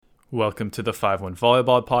Welcome to the 5-1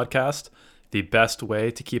 Volleyball Podcast, the best way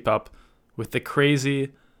to keep up with the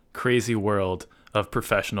crazy, crazy world of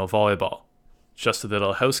professional volleyball. Just a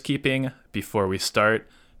little housekeeping before we start.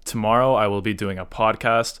 Tomorrow I will be doing a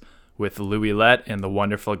podcast with Louis Lett and the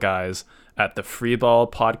wonderful guys at the Freeball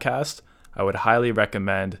Podcast. I would highly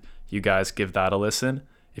recommend you guys give that a listen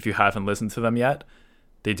if you haven't listened to them yet.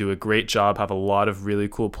 They do a great job, have a lot of really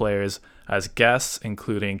cool players as guests,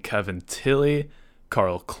 including Kevin Tilley,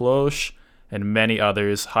 Carl Klosch, and many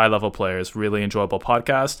others, high-level players. Really enjoyable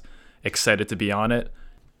podcast. Excited to be on it.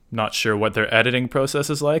 Not sure what their editing process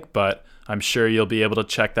is like, but I'm sure you'll be able to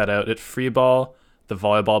check that out at Freeball, the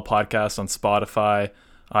volleyball podcast on Spotify,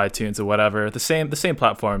 iTunes, or whatever. The same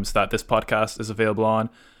platforms that this podcast is available on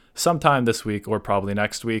sometime this week or probably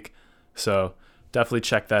next week. So definitely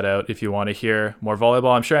check that out if you want to hear more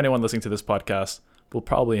volleyball. I'm sure anyone listening to this podcast will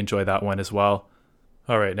probably enjoy that one as well.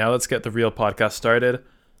 All right, now let's get the real podcast started.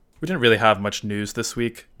 We didn't really have much news this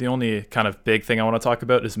week. The only kind of big thing I want to talk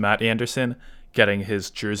about is Matt Anderson getting his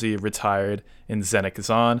jersey retired in Zenit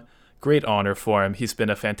Kazan. Great honor for him. He's been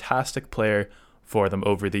a fantastic player for them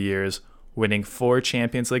over the years, winning 4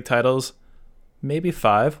 Champions League titles, maybe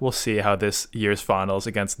 5. We'll see how this year's finals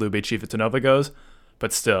against Lube Civitanova goes,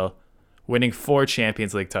 but still, winning 4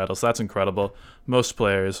 Champions League titles, that's incredible. Most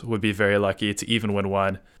players would be very lucky to even win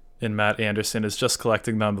one, and Matt Anderson is just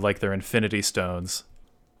collecting them like they're infinity stones.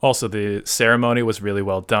 Also, the ceremony was really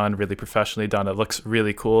well done, really professionally done. It looks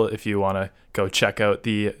really cool if you want to go check out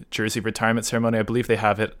the jersey retirement ceremony. I believe they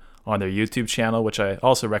have it on their YouTube channel, which I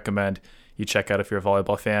also recommend you check out if you're a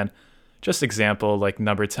volleyball fan. Just example, like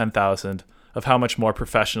number 10,000 of how much more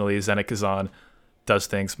professionally Zenit Kazan does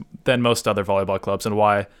things than most other volleyball clubs and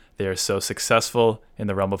why they are so successful in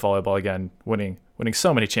the realm of volleyball, again, winning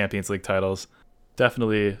so many Champions League titles.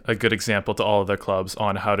 Definitely a good example to all of their clubs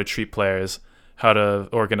on how to treat players, how to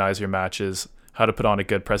organize your matches, how to put on a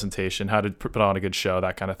good presentation, how to put on a good show,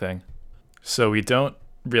 that kind of thing. So we don't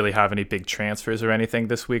really have any big transfers or anything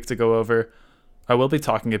this week to go over. I will be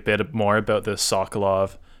talking a bit more about the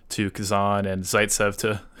Sokolov to Kazan and Zaitsev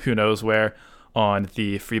to who knows where on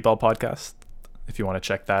the Freeball podcast. If you want to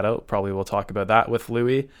check that out, probably we'll talk about that with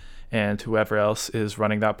Louis and whoever else is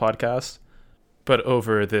running that podcast. But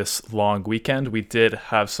over this long weekend, we did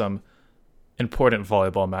have some important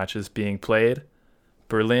volleyball matches being played.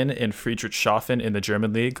 Berlin and Friedrichshafen in the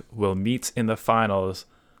German league will meet in the finals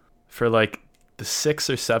for like the 6th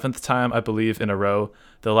or 7th time, I believe, in a row.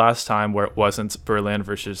 The last time where it wasn't Berlin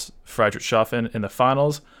versus Friedrichshafen in the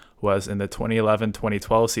finals was in the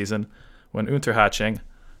 2011-2012 season when Unterhaching,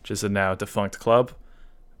 which is a now defunct club,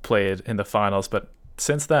 played in the finals. But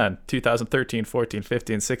since then, 2013, 14,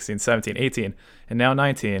 15, 16, 17, 18, and now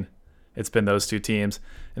 19, it's been those two teams.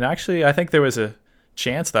 And actually, I think there was a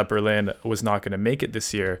chance that Berlin was not going to make it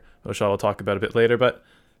this year, which I will talk about a bit later, but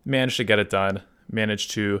managed to get it done, managed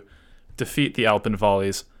to defeat the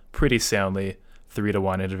Alpenvolleys pretty soundly,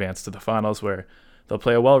 3-1 in advance to the finals, where they'll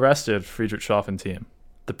play a well-rested Friedrichshafen team.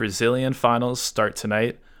 The Brazilian finals start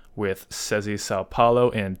tonight with SESI Sao Paulo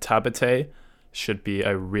and Taubaté. Should be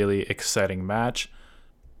a really exciting match.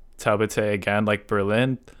 Taubaté, again, like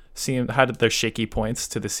Berlin, had their shaky points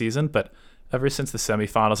to the season, but ever since the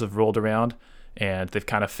semifinals have rolled around and they've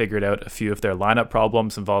kind of figured out a few of their lineup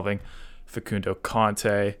problems involving Facundo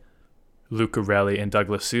Conte, Lucarelli, and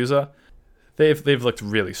Douglas Souza, they've looked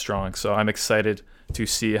really strong. So I'm excited to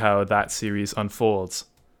see how that series unfolds.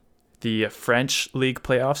 The French League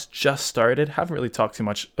playoffs just started. Haven't really talked too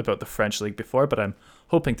much about the French League before, but I'm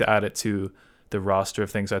hoping to add it to the roster of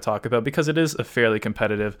things I talk about because it is a fairly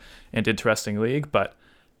competitive and interesting league. But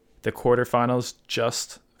the quarterfinals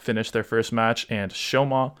just finished their first match, and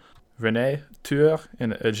Chaumont, Rennes, Tours,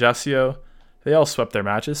 and Ajaccio, they all swept their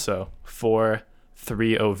matches, so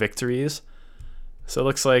 4-3-0 victories. So it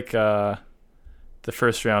looks like the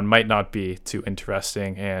first round might not be too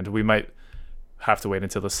interesting, and we might have to wait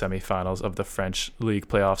until the semifinals of the French League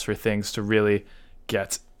playoffs for things to really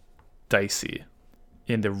get dicey.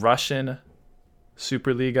 In the Russian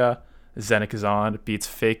Superliga, Zenit Kazan beats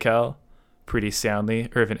Feykel pretty soundly.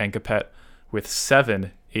 Irvin Enkapet with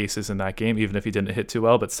 7 aces in that game, even if he didn't hit too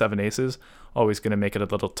well, but 7 aces, always going to make it a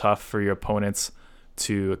little tough for your opponents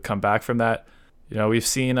to come back from that. You know, we've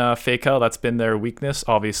seen Feykel, that's been their weakness.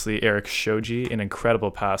 Obviously, Eric Shoji, an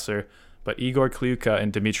incredible passer, but Igor Kliuka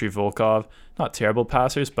and Dmitry Volkov, not terrible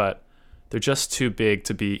passers, but they're just too big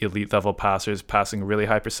to be elite-level passers, passing really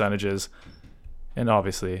high percentages. And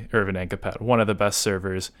obviously, Irvin Enkapet, one of the best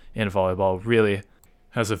servers in volleyball, really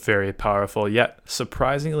has a very powerful yet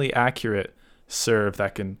surprisingly accurate serve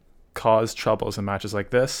that can cause troubles in matches like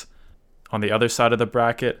this. On the other side of the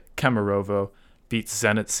bracket, Kemerovo beat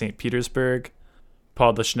Zenit St. Petersburg.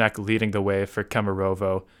 Podleshnek leading the way for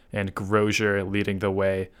Kemerovo, and Grosjean leading the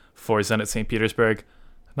way for Zenit St. Petersburg.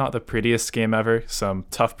 Not the prettiest game ever, some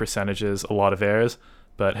tough percentages, a lot of errors,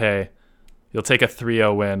 but hey, you'll take a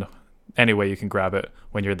 3-0 win any way you can grab it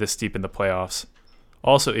when you're this deep in the playoffs.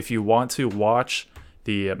 Also, if you want to watch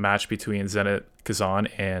the match between Zenit Kazan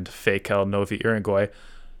and Fekel Novi Urengoy,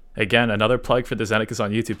 again, another plug for the Zenit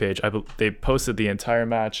Kazan YouTube page. They posted the entire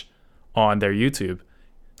match on their YouTube.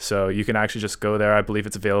 So you can actually just go there. I believe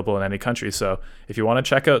it's available in any country. So if you want to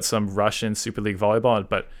check out some Russian Super League volleyball,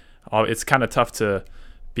 but it's kind of tough to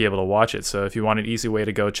be able to watch it. So if you want an easy way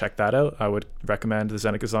to go check that out, I would recommend the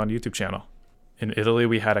Zenit Kazan YouTube channel. In Italy,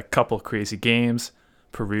 we had a couple crazy games.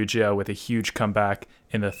 Perugia with a huge comeback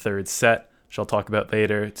in the third set, which I'll talk about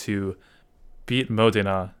later, to beat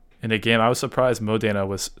Modena in a game. I was surprised Modena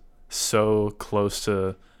was so close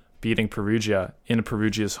to beating Perugia in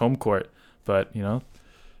Perugia's home court. But,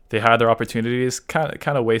 they had their opportunities, kind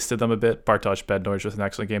of wasted them a bit. Bartosz Bednarz was an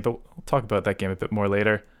excellent game, but we'll talk about that game a bit more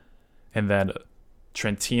later. And then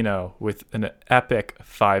Trentino with an epic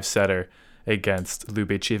 5-setter against Lube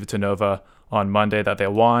Civitanova on Monday that they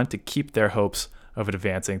won to keep their hopes of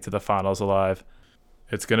advancing to the finals alive.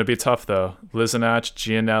 It's going to be tough, though. Lizanac,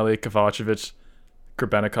 Gianelli, Kovacevic,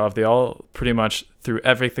 Grebennikov, they all pretty much threw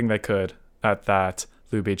everything they could at that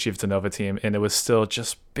Lube Civitanova team, and it was still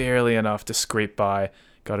just barely enough to scrape by.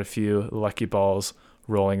 Got a few lucky balls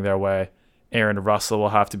rolling their way. Aaron Russell will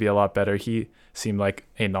have to be a lot better. He seemed like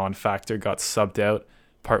a non-factor, got subbed out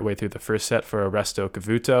partway through the first set for Oresto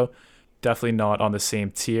Cavuto. Definitely not on the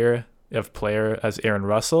same tier of player as Aaron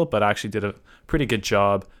Russell, but actually did a pretty good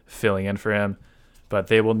job filling in for him. But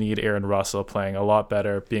they will need Aaron Russell playing a lot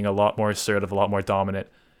better, being a lot more assertive, a lot more dominant,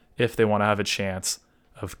 if they want to have a chance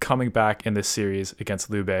of coming back in this series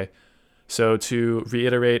against Lube. So to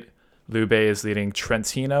reiterate, Lube is leading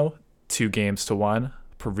Trentino 2-1.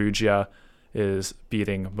 Perugia is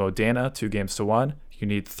beating Modena 2-1. You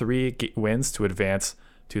need 3 wins to advance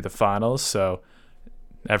to the finals. So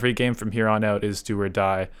every game from here on out is do or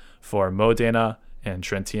die for Modena and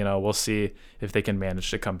Trentino. We'll see if they can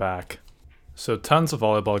manage to come back. So tons of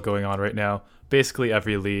volleyball going on right now. Basically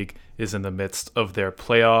every league is in the midst of their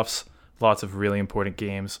playoffs. Lots of really important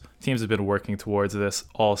games. Teams have been working towards this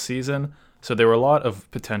all season. So there were a lot of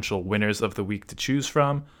potential winners of the week to choose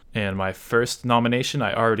from. And my first nomination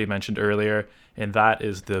I already mentioned earlier, and that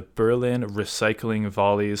is the Berlin Recycling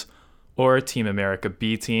Volleys, or Team America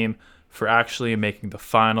B team, for actually making the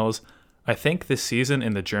finals. I think this season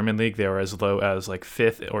in the German league, they were as low as like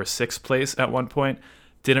 5th or 6th place at one point.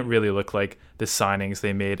 Didn't really look like the signings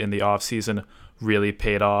they made in the offseason really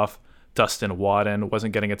paid off. Dustin Wadden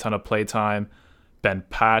wasn't getting a ton of play time. Ben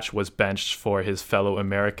Patch was benched for his fellow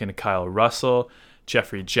American Kyle Russell.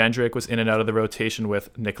 Jeffrey Jendrick was in and out of the rotation,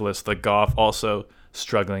 with Nicholas Legoff also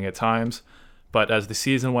struggling at times. But as the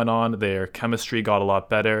season went on, their chemistry got a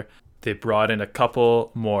lot better. They brought in a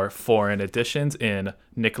couple more foreign additions in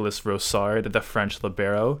Nicolas Rossard, the French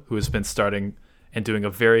libero, who has been starting and doing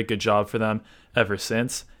a very good job for them ever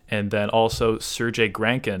since. And then also Sergei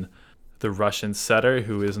Grankin, the Russian setter,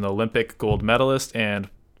 who is an Olympic gold medalist and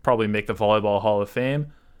probably make the Volleyball Hall of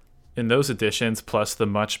Fame. In those additions, plus the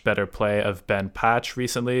much better play of Ben Patch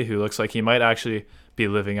recently, who looks like he might actually be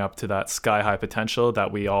living up to that sky-high potential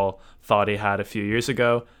that we all thought he had a few years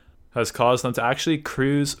ago, has caused them to actually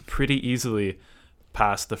cruise pretty easily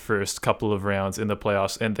past the first couple of rounds in the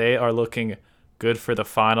playoffs, and they are looking good for the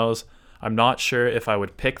finals. I'm not sure if I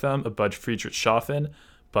would pick them above Friedrichshafen,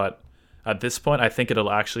 but at this point, I think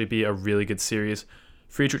it'll actually be a really good series.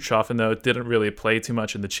 Friedrichshafen, though, didn't really play too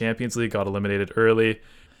much in the Champions League, got eliminated early,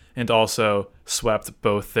 and also swept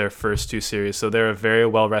both their first 2 series. So they're a very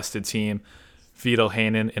well-rested team. Vidal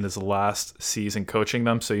Hanen in his last season coaching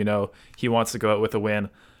them, so he wants to go out with a win.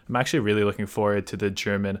 I'm actually really looking forward to the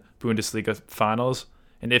German Bundesliga finals.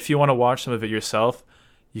 And if you want to watch some of it yourself,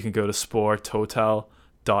 you can go to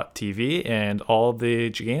sporttotal.tv, and all the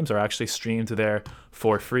games are actually streamed there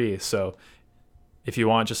for free. So if you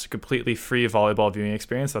want just a completely free volleyball viewing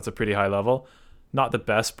experience, that's a pretty high level. Not the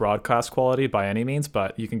best broadcast quality by any means,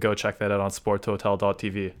 but you can go check that out on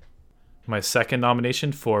sporttotal.tv. My second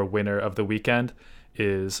nomination for winner of the weekend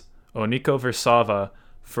is Oniko Versava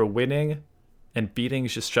for winning and beating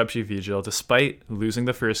Jastrzębski Vigil despite losing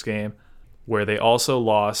the first game, where they also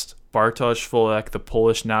lost Bartosz Folek, the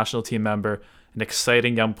Polish national team member, an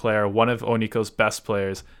exciting young player, one of Oniko's best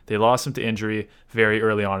players. They lost him to injury very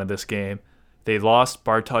early on in this game. They lost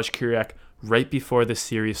Bartosz Kuriak right before the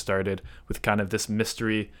series started with kind of this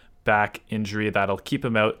mystery back injury that'll keep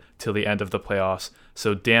him out till the end of the playoffs.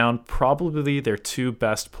 So down probably their 2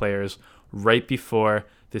 best players right before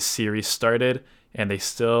this series started, and they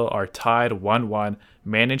still are tied 1-1,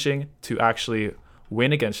 managing to actually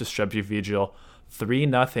win against Jastrzębie Węgiel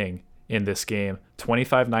 3-0 in this game,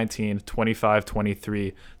 25-19,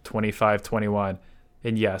 25-23, 25-21.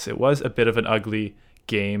 And yes, it was a bit of an ugly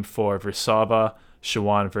game for Warszawa.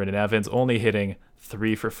 Siobhan Vernon-Evans only hitting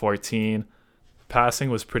 3 for 14. Passing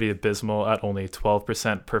was pretty abysmal at only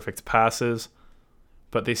 12% perfect passes,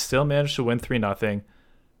 but they still managed to win 3-0.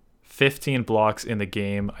 15 blocks in the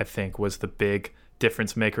game, I think, was the big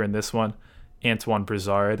difference maker in this one. Antoine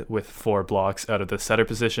Brizard with 4 blocks out of the setter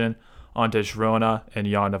position, Andrzej Rona and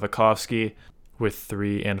Jan Nowakowski with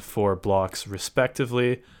 3 and 4 blocks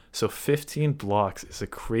respectively. So 15 blocks is a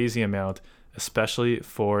crazy amount, especially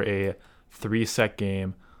for a 3-set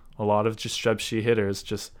game. A lot of Jastrzębie hitters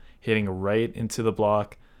just hitting right into the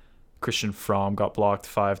block. Christian Fromm got blocked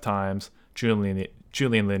 5 times. Julian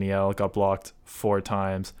Liniel got blocked 4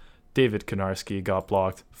 times. David Konarski got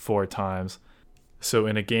blocked 4 times. So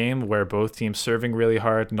in a game where both teams serving really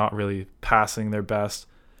hard, not really passing their best,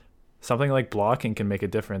 something like blocking can make a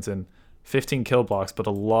difference. And 15 kill blocks, but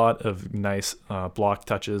a lot of nice block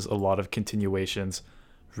touches, a lot of continuations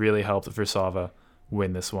really helped Warszawa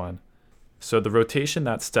win this one. So the rotation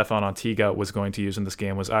that Stefan Antiga was going to use in this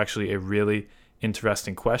game was actually a really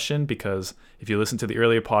interesting question, because if you listen to the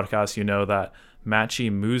earlier podcast, you know that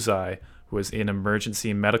Maciej Muzaj was in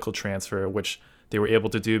emergency medical transfer, which they were able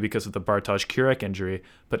to do because of the Bartosz Kurek injury,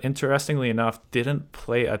 but interestingly enough, didn't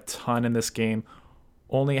play a ton in this game,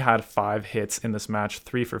 only had 5 hits in this match,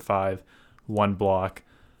 3 for 5, 1 block.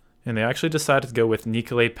 And they actually decided to go with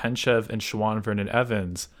Nikolay Penchev and Siobhan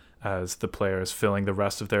Vernon-Evans as the players filling the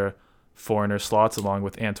rest of their foreigner slots along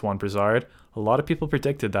with Antoine Brizard. A lot of people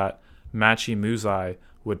predicted that Maciej Muzaj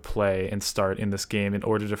would play and start in this game in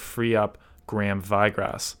order to free up Graham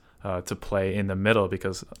Vigras to play in the middle,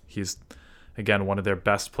 because he's, again, one of their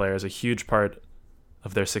best players, a huge part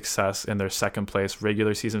of their success in their second place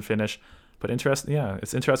regular season finish. But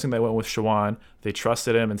it's interesting they went with Siobhan. They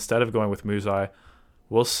trusted him instead of going with Muzaj.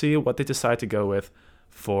 We'll see what they decide to go with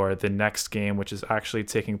for the next game, which is actually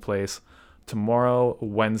taking place tomorrow,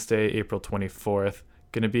 Wednesday, April 24th.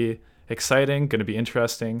 Going to be exciting, going to be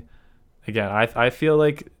interesting. Again, I feel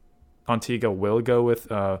like Antigua will go with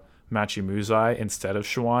Maciej Muzaj instead of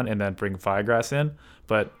Siobhan and then bring Vigras in.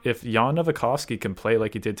 But if Jan Nowakowski can play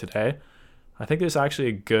like he did today, I think there's actually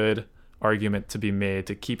a good argument to be made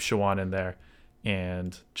to keep Siobhan in there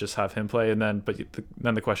and just have him play. And then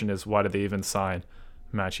the question is, why did they even sign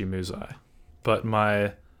Maciej Muzaj? But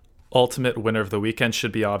my ultimate winner of the weekend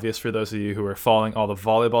should be obvious for those of you who are following all the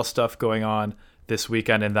volleyball stuff going on this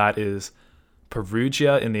weekend, and that is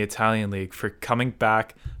Perugia in the Italian League for coming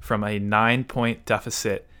back from a 9-point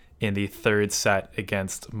deficit in the third set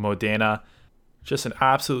against Modena. Just an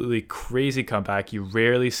absolutely crazy comeback. You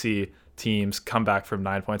rarely see teams come back from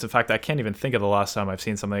 9 points. In fact, I can't even think of the last time I've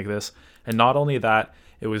seen something like this. And not only that,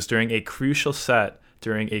 it was during a crucial set,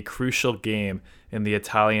 during a crucial game in the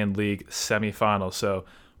Italian League semifinal. So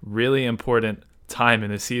really important time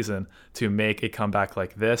in the season to make a comeback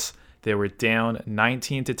like this. They were down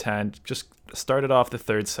 19-10, just started off the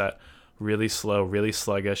third set really slow, really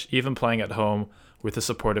sluggish, even playing at home with the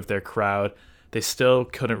support of their crowd. They still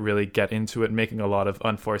couldn't really get into it, making a lot of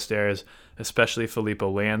unforced errors, especially Filippo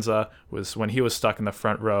Lanza. When he was stuck in the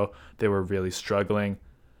front row, they were really struggling.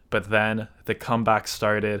 But then the comeback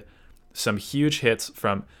started. Some huge hits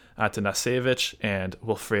from Atanasievich and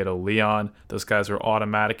Wilfredo Leon. Those guys were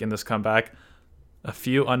automatic in this comeback. A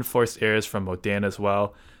few unforced errors from Modena as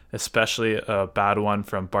well, especially a bad one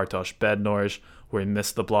from Bartosz Bednorz, where he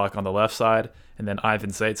missed the block on the left side. And then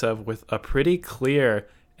Ivan Zaitsev with a pretty clear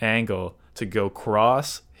angle to go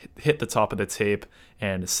cross, hit the top of the tape,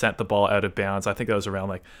 and sent the ball out of bounds. I think that was around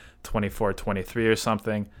like 24-23 or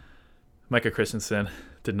something. Micah Christensen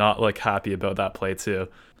did not look happy about that play too.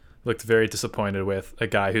 Looked very disappointed with a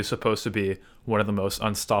guy who's supposed to be one of the most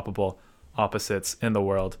unstoppable opposites in the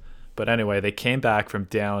world. But anyway, they came back from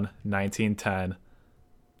down 19-10.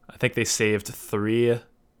 I think they saved 3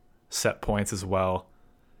 set points as well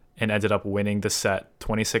and ended up winning the set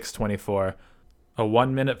 26-24. A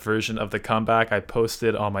 1-minute version of the comeback I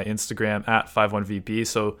posted on my Instagram at 51VB.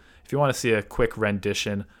 So if you want to see a quick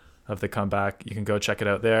rendition of the comeback, you can go check it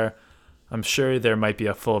out there. I'm sure there might be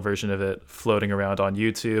a full version of it floating around on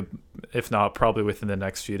YouTube. If not, probably within the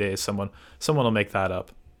next few days, someone will make that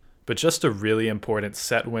up. But just a really important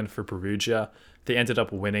set win for Perugia. They ended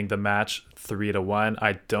up winning the match 3-1.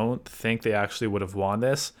 I don't think they actually would have won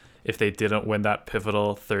this if they didn't win that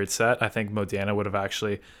pivotal third set. I think Modena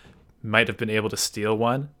might have been able to steal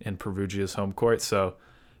one in Perugia's home court. So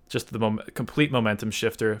just the complete momentum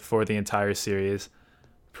shifter for the entire series.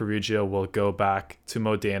 Perugia will go back to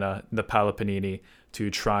Modena in the Paolo Panini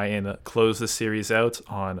to try and close the series out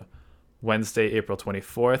on Wednesday, April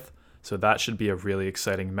 24th. So that should be a really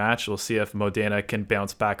exciting match. We'll see if Modena can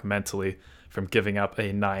bounce back mentally from giving up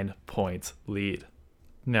a 9-point lead.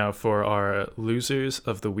 Now for our losers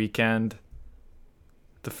of the weekend.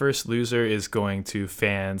 The first loser is going to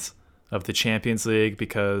fans of the Champions League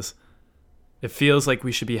because it feels like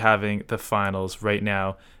we should be having the finals right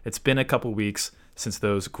now. It's been a couple weeks since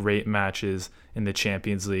those great matches in the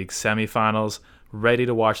Champions League semifinals. Ready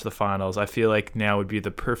to watch the finals. I feel like now would be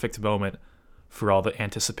the perfect moment for all the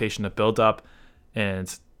anticipation to build up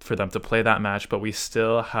and for them to play that match. But we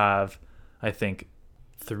still have, I think,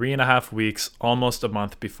 3.5 weeks, almost a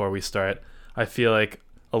month before we start. I feel like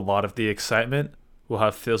a lot of the excitement will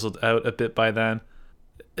have fizzled out a bit by then.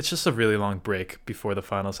 It's just a really long break before the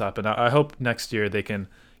finals happen. I hope next year they can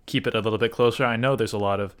keep it a little bit closer. I know there's a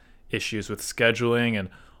lot of issues with scheduling and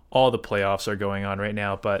all the playoffs are going on right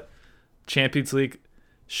now, but Champions League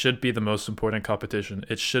should be the most important competition.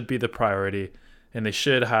 It should be the priority, and they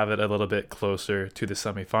should have it a little bit closer to the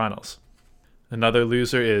semifinals. Another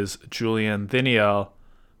loser is Julian Thiniel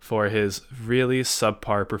for his really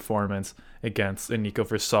subpar performance against Niko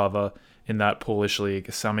Versava in that Polish league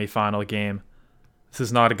semifinal game. This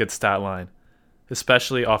is not a good stat line,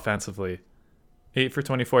 especially offensively. 8 for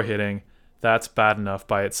 24 hitting, that's bad enough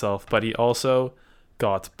by itself, but he also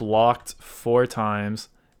got blocked 4 times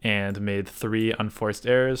and made 3 unforced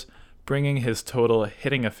errors, bringing his total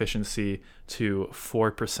hitting efficiency to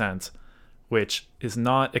 4%, which is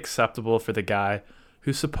not acceptable for the guy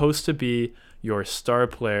who's supposed to be your star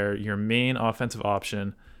player, your main offensive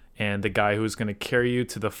option, and the guy who's going to carry you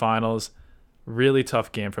to the finals. Really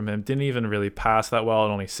tough game from him. Didn't even really pass that well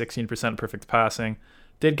at only 16% perfect passing.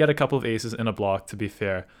 Did get a couple of aces in a block, to be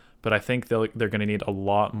fair, but I think they're going to need a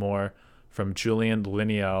lot more from Julian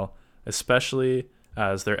Thiniel, especially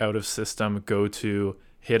as their out-of-system go-to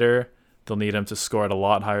hitter. They'll need him to score at a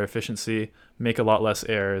lot higher efficiency, make a lot less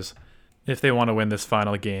errors if they want to win this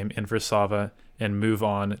final game in Versava and move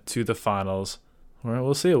on to the finals. Or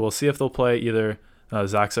we'll see. We'll see if they'll play either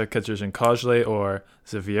Zaksa Kecierzyn-Koźle or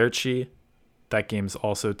Zawiercie. That game's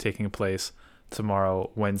also taking place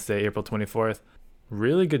tomorrow, Wednesday, April 24th.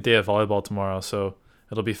 Really good day of volleyball tomorrow, so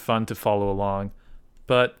it'll be fun to follow along.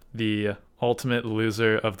 But the ultimate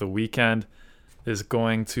loser of the weekend is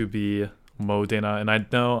going to be Modena. And I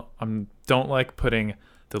know I don't like putting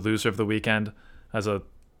the loser of the weekend as a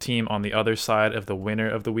team on the other side of the winner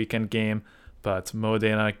of the weekend game, but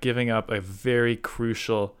Modena giving up a very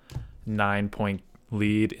crucial 9-point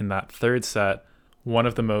lead in that third set, one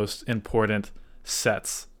of the most important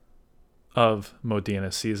sets of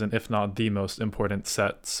Modena's season, if not the most important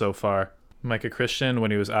set so far. Micah Christian, when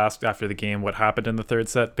he was asked after the game what happened in the third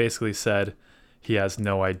set, basically said he has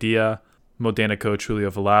no idea. Modena coach Julio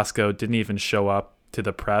Velasco didn't even show up to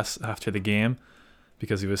the press after the game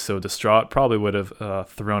because he was so distraught. Probably would have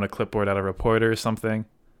thrown a clipboard at a reporter or something.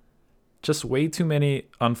 Just way too many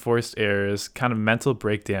unforced errors, kind of mental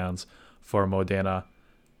breakdowns for Modena.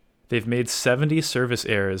 They've made 70 service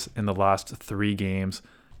errors in the last 3 games,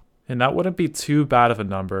 and that wouldn't be too bad of a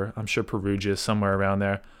number. I'm sure Perugia is somewhere around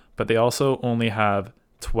there, but they also only have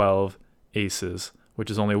 12 aces, which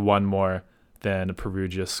is only 1 more than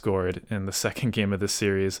Perugia scored in the second game of the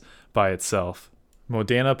series by itself.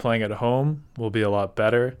 Modena playing at home will be a lot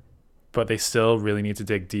better, but they still really need to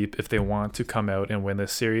dig deep if they want to come out and win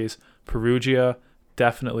this series. Perugia,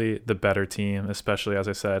 definitely the better team, especially, as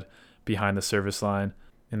I said, behind the service line.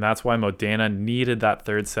 And that's why Modena needed that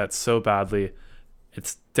third set so badly.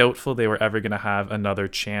 It's doubtful they were ever going to have another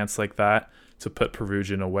chance like that to put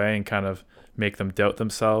Perugia away and kind of make them doubt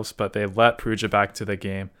themselves, but they let Perugia back to the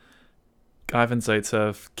game. Ivan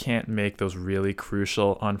Zaitsev can't make those really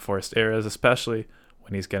crucial unforced errors, especially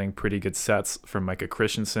when he's getting pretty good sets from Micah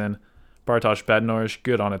Christensen. Bartosz Bednarz,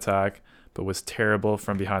 good on attack, but was terrible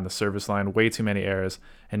from behind the service line. Way too many errors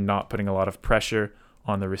and not putting a lot of pressure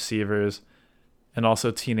on the receivers. And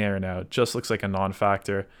also Tina Arenau just looks like a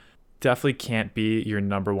non-factor. Definitely can't be your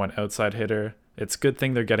number 1 outside hitter. It's a good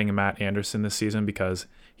thing they're getting Matt Anderson this season because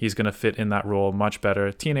he's going to fit in that role much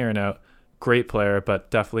better. Tina Arenau, great player,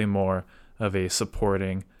 but definitely more of a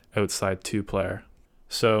supporting outside 2 player.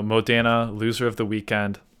 So Modena, loser of the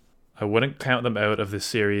weekend. I wouldn't count them out of this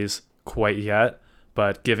series quite yet,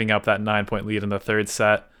 but giving up that 9-point lead in the third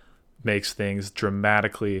set makes things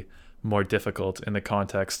dramatically more difficult in the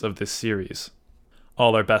context of this series.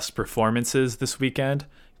 All our best performances this weekend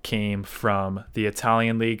came from the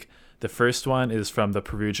Italian League. The first one is from the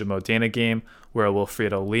Perugia-Modena game, where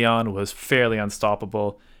Wilfredo Leon was fairly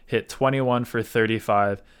unstoppable, hit 21 for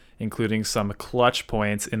 35, including some clutch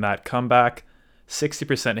points in that comeback,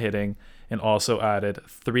 60% hitting, and also added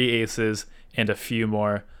 3 aces and a few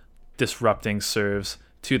more disrupting serves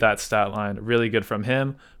to that stat line. Really good from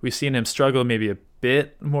him. We've seen him struggle maybe a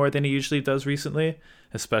bit more than he usually does recently,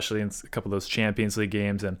 especially in a couple of those Champions League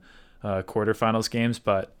games and quarterfinals games,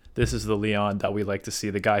 but this is the Leon that we like to see,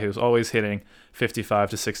 the guy who's always hitting 55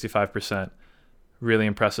 to 65%. Really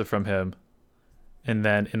impressive from him. And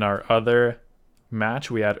then in our other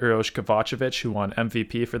match, we had Uroš Kovacevic, who won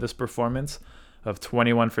MVP for this performance of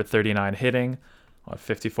 21 for 39 hitting on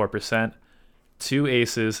 54%, 2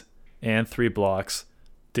 aces and 3 blocks.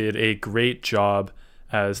 Did a great job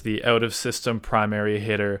as the out-of-system primary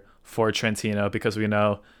hitter for Trentino, because we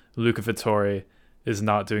know Luca Vittori is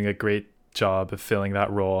not doing a great job of filling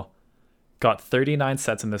that role. Got 39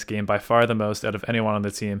 sets in this game, by far the most out of anyone on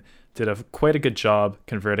the team. Did quite a good job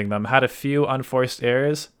converting them. Had a few unforced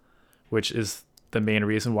errors, which is the main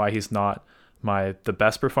reason why he's not the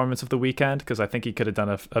best performance of the weekend, because I think he could have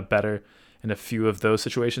done a better in a few of those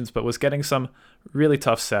situations, but was getting some really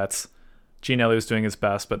tough sets. Giannelli was doing his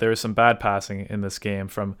best, but there was some bad passing in this game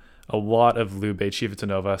from a lot of Lube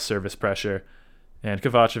Civitanova service pressure. And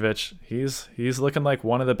Kovacevic, he's looking like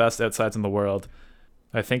one of the best outsides in the world.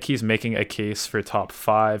 I think he's making a case for top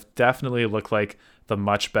 5. Definitely looked like the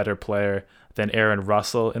much better player than Aaron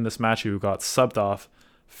Russell in this match, who got subbed off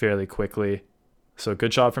fairly quickly. So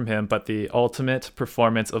good job from him. But the ultimate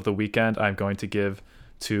performance of the weekend, I'm going to give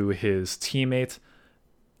to his teammate,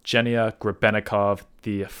 Genia Grebennikov,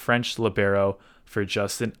 the French libero, for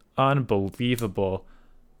just an unbelievable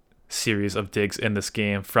series of digs in this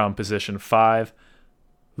game from position 5.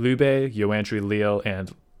 Lube, Yoandri Leal,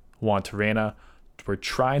 and Juan Terena were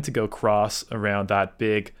trying to go cross around that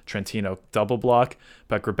big Trentino double block,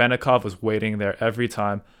 but Grebennikov was waiting there every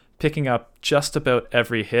time, picking up just about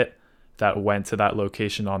every hit that went to that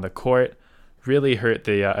location on the court. Really hurt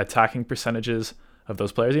the attacking percentages of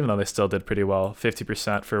those players, even though they still did pretty well.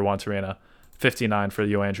 50% for Juan Terena, 59% for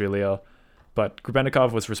Yoandri Leal. But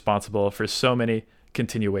Grebennikov was responsible for so many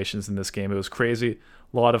continuations in this game. It was crazy.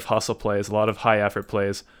 A lot of hustle plays, a lot of high effort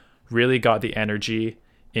plays. Really got the energy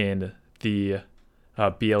in the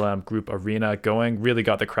BLM group arena going. Really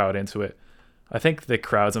got the crowd into it. I think the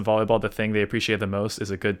crowds in volleyball, the thing they appreciate the most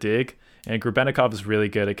is a good dig. And Grebennikov is really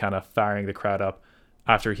good at kind of firing the crowd up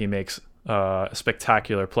after he makes a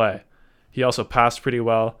spectacular play. He also passed pretty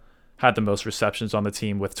well, had the most receptions on the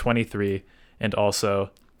team with 23, and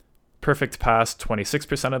also perfect pass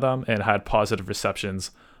 26% of them, and had positive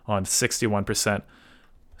receptions on 61%.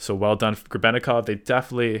 So well done for Grebennikov. They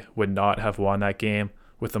definitely would not have won that game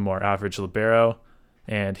with a more average libero,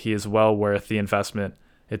 and he is well worth the investment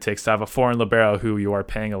it takes to have a foreign libero who you are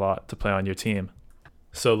paying a lot to play on your team.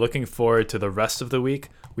 So looking forward to the rest of the week.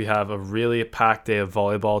 We have a really packed day of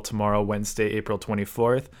volleyball tomorrow, Wednesday, April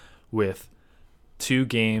 24th, with 2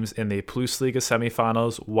 games in the Plus Liga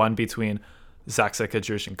semifinals, one between Zaksa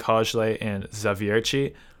Kedzierzyn-Koźle and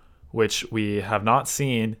Zawiercie, which we have not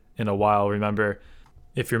seen in a while.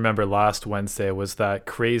 If you remember, last Wednesday was that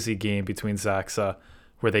crazy game between Zaksa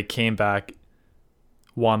where they came back,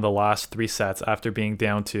 won the last 3 sets after being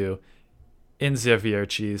down 2 in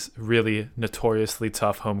Zawiercie's really notoriously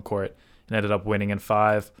tough home court, and ended up winning in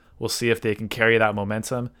 5. We'll see if they can carry that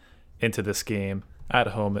momentum into this game at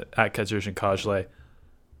home at Kedzierzyn-Koźle.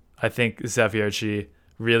 I think Zawiercie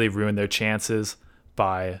really ruined their chances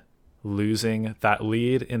by losing that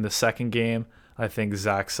lead in the second game. I think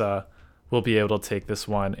Zaksa will be able to take this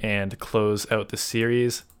one and close out the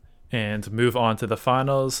series and move on to the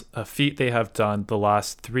finals, a feat they have done the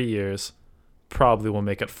last 3 years. Probably will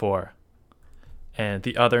make it 4. And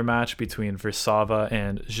the other match between Versava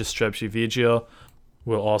and Jastrzębski Węgiel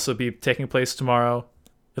will also be taking place tomorrow.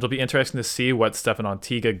 It'll be interesting to see what Stefan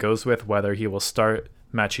Antiga goes with, whether he will start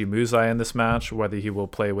Maciej Muzaj in this match, whether he will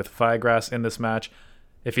play with Fajgras in this match,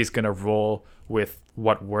 if he's going to roll with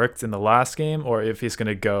what worked in the last game, or if he's going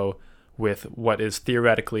to go with what is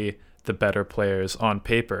theoretically the better players on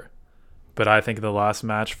paper. But I think the last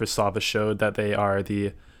match, Versava showed that they are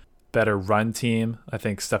the better run team. I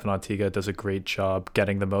think Stefan Antiga does a great job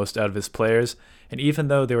getting the most out of his players. And even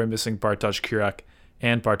though they were missing Bartosz Kurak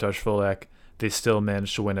and Bartosz Folek, they still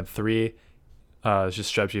managed to win in 3,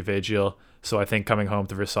 Jastrzębski Węgiel. So I think coming home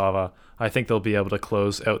to Versava, I think they'll be able to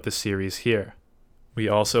close out the series here. We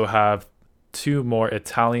also have 2 more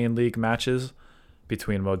Italian league matches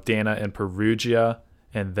between Modena and Perugia,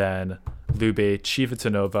 and then Lube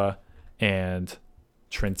Civitanova and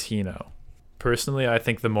Trentino. Personally, I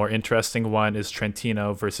think the more interesting one is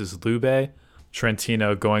Trentino versus Lube.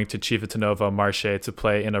 Trentino going to Civitanova Marche to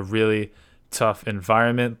play in a really tough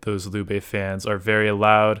environment. Those Lube fans are very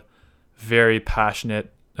loud, very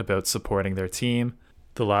passionate about supporting their team.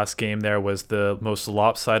 The last game there was the most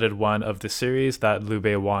lopsided one of the series that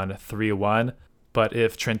Lube won 3-1. But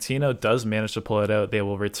if Trentino does manage to pull it out, they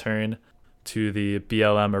will return to the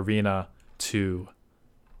BLM Arena to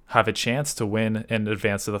have a chance to win and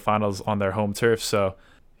advance to the finals on their home turf. So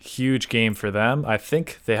huge game for them. I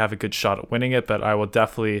think they have a good shot at winning it, but I will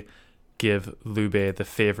definitely give Lube the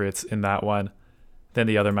favorites in that one. Then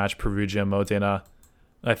the other match, Perugia-Modena.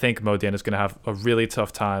 I think Modena is going to have a really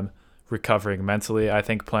tough time recovering mentally. I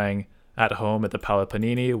think playing at home at the Pala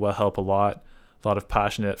Panini will help a lot. A lot of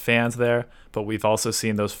passionate fans there, but we've also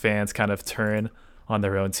seen those fans kind of turn on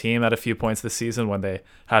their own team at a few points this season when they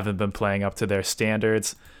haven't been playing up to their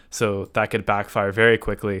standards. So that could backfire very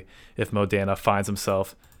quickly if Modena finds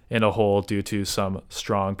himself in a hole due to some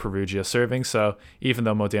strong Perugia serving. So even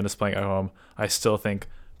though Modena is playing at home, I still think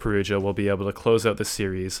Perugia will be able to close out the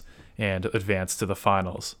series and advance to the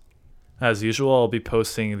finals. As usual, I'll be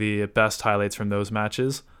posting the best highlights from those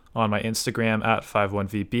matches on my Instagram at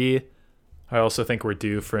 51VB. I also think we're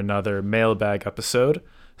due for another mailbag episode,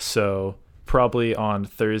 so probably on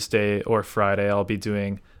Thursday or Friday I'll be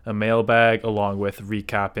doing a mailbag along with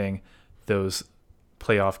recapping those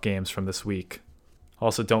playoff games from this week.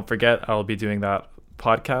 Also, don't forget I'll be doing that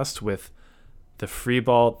podcast with the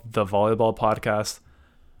Freeball, the volleyball podcast.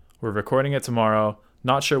 We're recording it tomorrow.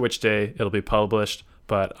 Not sure which day it'll be published,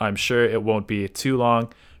 but I'm sure it won't be too long.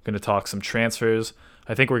 I'm going to talk some transfers.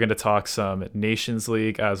 I think we're going to talk some Nations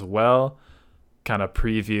League as well. Kind of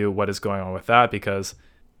preview what is going on with that, because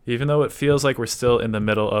even though it feels like we're still in the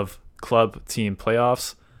middle of club team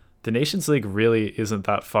playoffs, the Nations League really isn't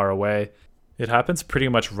that far away. It happens pretty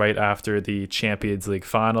much right after the Champions League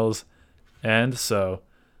finals, and so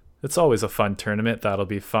it's always a fun tournament. That'll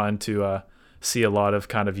be fun to see a lot of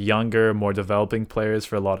kind of younger, more developing players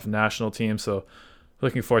for a lot of national teams, so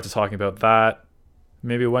looking forward to talking about that.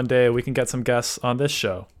 Maybe one day we can get some guests on this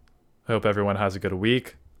show. I hope everyone has a good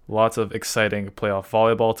week. Lots of exciting playoff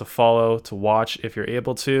volleyball to follow, to watch if you're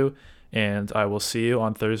able to, and I will see you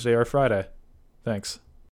on Thursday or Friday. Thanks.